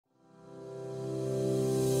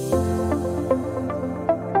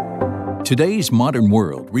Today's modern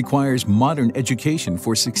world requires modern education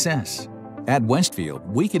for success. At Westfield,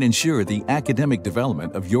 we can ensure the academic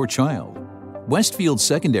development of your child. Westfield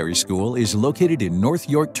Secondary School is located in North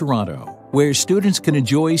York, Toronto, where students can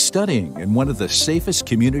enjoy studying in one of the safest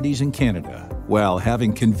communities in Canada, while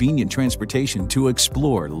having convenient transportation to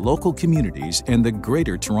explore local communities and the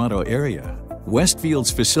Greater Toronto Area.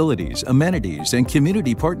 Westfield's facilities, amenities, and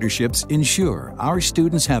community partnerships ensure our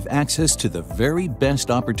students have access to the very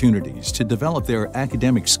best opportunities to develop their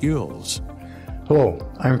academic skills. Hello,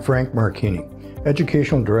 I'm Frank Marchini,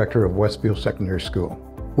 Educational Director of Westfield Secondary School.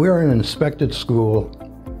 We are an inspected school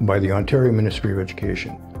by the Ontario Ministry of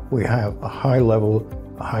Education. We have a high level,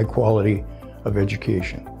 a high quality of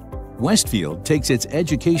education. Westfield takes its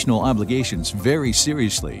educational obligations very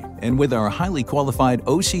seriously, and with our highly qualified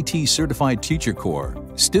OCT certified teacher corps,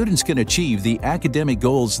 students can achieve the academic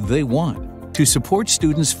goals they want. To support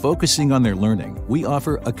students focusing on their learning, we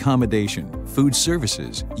offer accommodation, food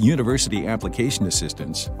services, university application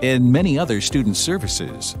assistance, and many other student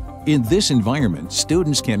services. In this environment,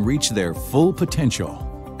 students can reach their full potential.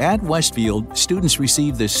 At Westfield, students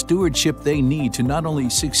receive the stewardship they need to not only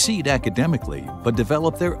succeed academically, but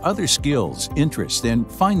develop their other skills, interests,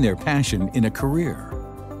 and find their passion in a career.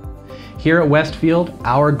 Here at Westfield,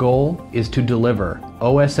 our goal is to deliver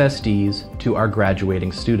OSSDs to our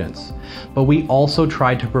graduating students, but we also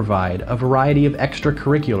try to provide a variety of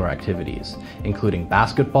extracurricular activities, including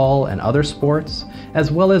basketball and other sports,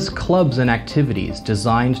 as well as clubs and activities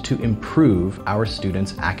designed to improve our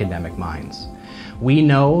students' academic minds. We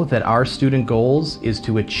know that our student goals is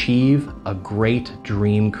to achieve a great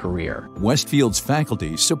dream career. Westfield's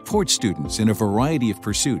faculty support students in a variety of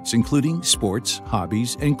pursuits, including sports,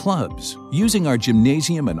 hobbies, and clubs, using our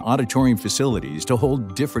gymnasium and auditorium facilities to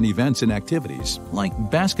hold different events and activities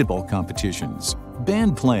like basketball competitions,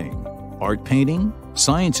 band playing, art painting,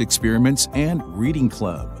 science experiments, and reading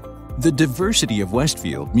club. The diversity of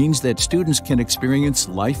Westfield means that students can experience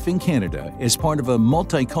life in Canada as part of a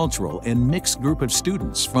multicultural and mixed group of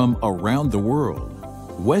students from around the world.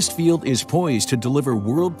 Westfield is poised to deliver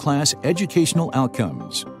world-class educational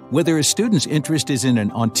outcomes. Whether a student's interest is in an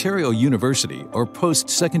Ontario university or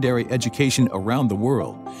post-secondary education around the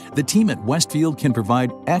world, the team at Westfield can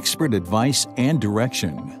provide expert advice and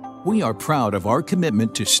direction. We are proud of our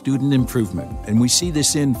commitment to student improvement, and we see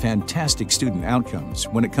this in fantastic student outcomes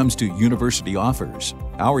when it comes to university offers.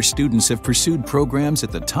 Our students have pursued programs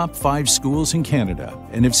at the top 5 schools in Canada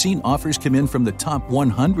and have seen offers come in from the top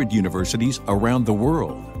 100 universities around the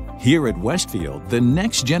world. Here at Westfield, the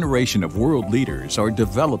next generation of world leaders are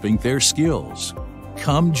developing their skills.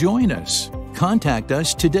 Come join us. Contact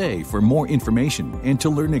us today for more information and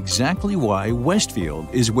to learn exactly why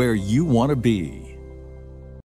Westfield is where you want to be.